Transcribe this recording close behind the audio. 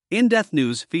In-depth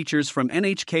news features from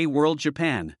NHK World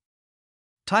Japan.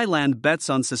 Thailand bets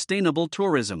on sustainable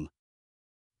tourism.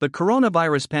 The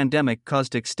coronavirus pandemic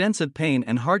caused extensive pain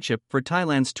and hardship for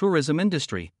Thailand's tourism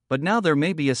industry, but now there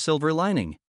may be a silver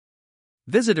lining.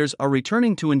 Visitors are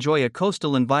returning to enjoy a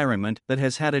coastal environment that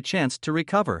has had a chance to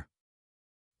recover.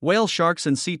 Whale sharks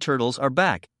and sea turtles are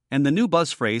back, and the new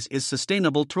buzz phrase is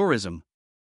sustainable tourism.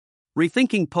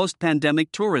 Rethinking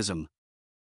post-pandemic tourism.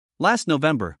 Last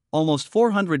November, almost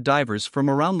 400 divers from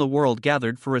around the world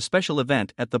gathered for a special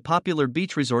event at the popular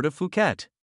beach resort of Phuket.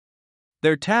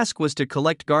 Their task was to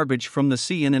collect garbage from the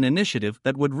sea in an initiative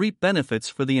that would reap benefits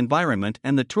for the environment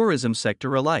and the tourism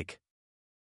sector alike.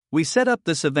 We set up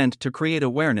this event to create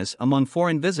awareness among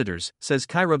foreign visitors, says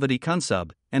Kairavati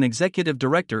Kunsub, an executive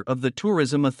director of the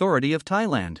Tourism Authority of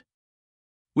Thailand.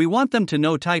 We want them to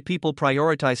know Thai people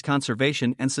prioritize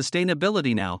conservation and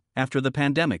sustainability now, after the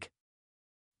pandemic.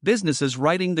 Businesses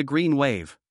riding the green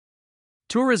wave.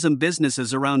 Tourism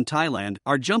businesses around Thailand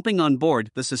are jumping on board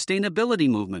the sustainability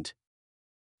movement.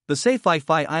 The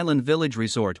Saifai Island Village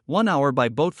Resort, 1 hour by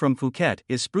boat from Phuket,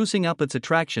 is sprucing up its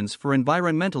attractions for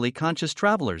environmentally conscious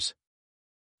travelers.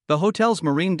 The hotel's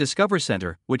Marine Discover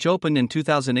Center, which opened in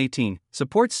 2018,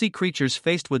 supports sea creatures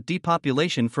faced with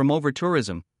depopulation from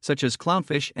over-tourism, such as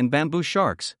clownfish and bamboo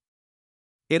sharks.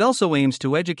 It also aims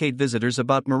to educate visitors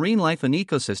about marine life and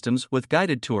ecosystems with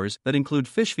guided tours that include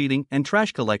fish feeding and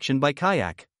trash collection by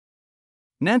kayak.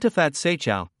 Nantafat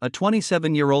Sechao, a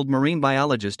 27-year-old marine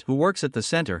biologist who works at the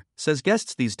center, says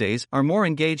guests these days are more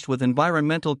engaged with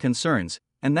environmental concerns,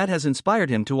 and that has inspired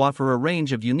him to offer a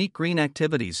range of unique green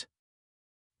activities.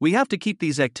 We have to keep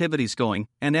these activities going,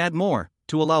 and add more,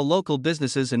 to allow local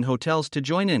businesses and hotels to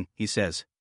join in, he says.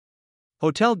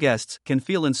 Hotel guests can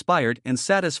feel inspired and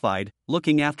satisfied,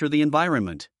 looking after the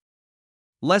environment.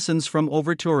 Lessons from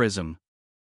over-tourism.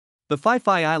 The Phi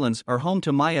Islands are home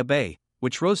to Maya Bay,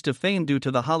 which rose to fame due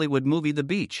to the Hollywood movie The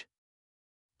Beach.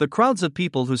 The crowds of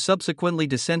people who subsequently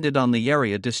descended on the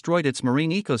area destroyed its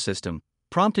marine ecosystem,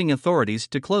 prompting authorities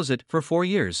to close it for 4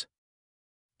 years.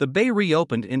 The bay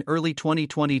reopened in early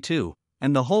 2022,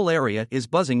 and the whole area is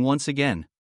buzzing once again.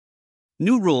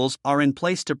 New rules are in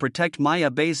place to protect Maya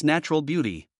Bay's natural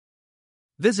beauty.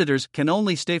 Visitors can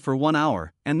only stay for 1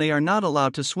 hour, and they are not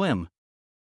allowed to swim.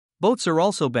 Boats are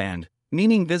also banned,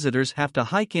 meaning visitors have to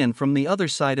hike in from the other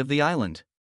side of the island.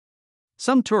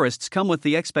 Some tourists come with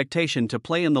the expectation to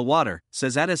play in the water,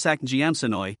 says Adisak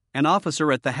Giamsanoy, an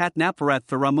officer at the Hatnaparat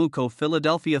Tharamuko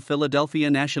Philadelphia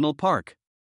National Park.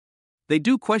 They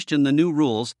do question the new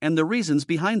rules and the reasons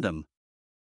behind them.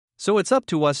 So it's up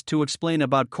to us to explain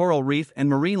about coral reef and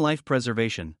marine life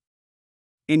preservation.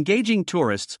 Engaging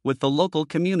tourists with the local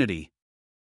community.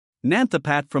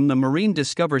 Nanthapat from the Marine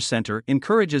Discover Center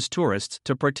encourages tourists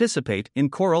to participate in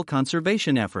coral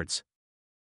conservation efforts.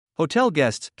 Hotel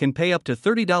guests can pay up to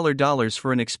 $30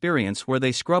 for an experience where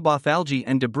they scrub off algae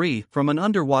and debris from an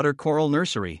underwater coral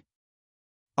nursery.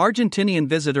 Argentinian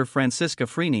visitor Francisca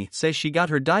Frini says she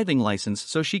got her diving license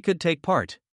so she could take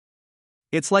part.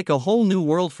 It's like a whole new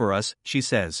world for us, she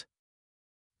says.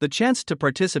 The chance to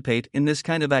participate in this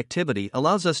kind of activity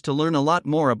allows us to learn a lot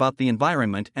more about the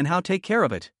environment and how to take care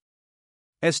of it.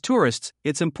 As tourists,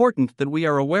 it's important that we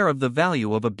are aware of the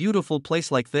value of a beautiful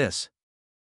place like this.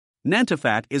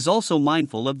 Nantafat is also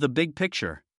mindful of the big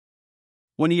picture.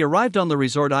 When he arrived on the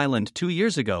resort island 2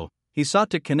 years ago, he sought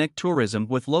to connect tourism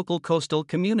with local coastal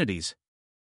communities.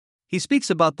 He speaks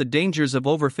about the dangers of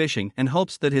overfishing and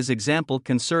hopes that his example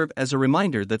can serve as a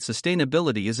reminder that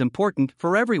sustainability is important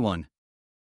for everyone.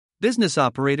 Business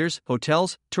operators,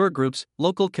 hotels, tour groups,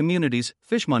 local communities,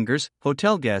 fishmongers,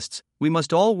 hotel guests, we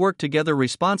must all work together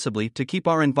responsibly to keep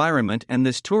our environment and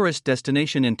this tourist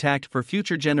destination intact for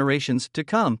future generations to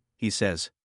come, he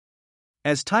says.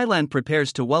 As Thailand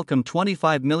prepares to welcome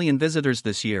 25 million visitors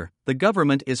this year, the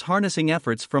government is harnessing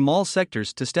efforts from all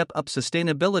sectors to step up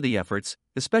sustainability efforts,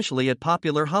 especially at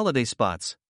popular holiday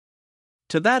spots.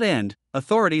 To that end,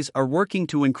 authorities are working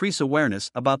to increase awareness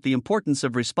about the importance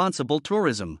of responsible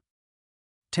tourism.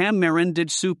 Tam Marindij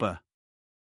Supa,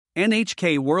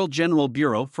 NHK World General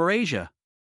Bureau for Asia.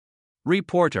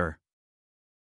 Reporter.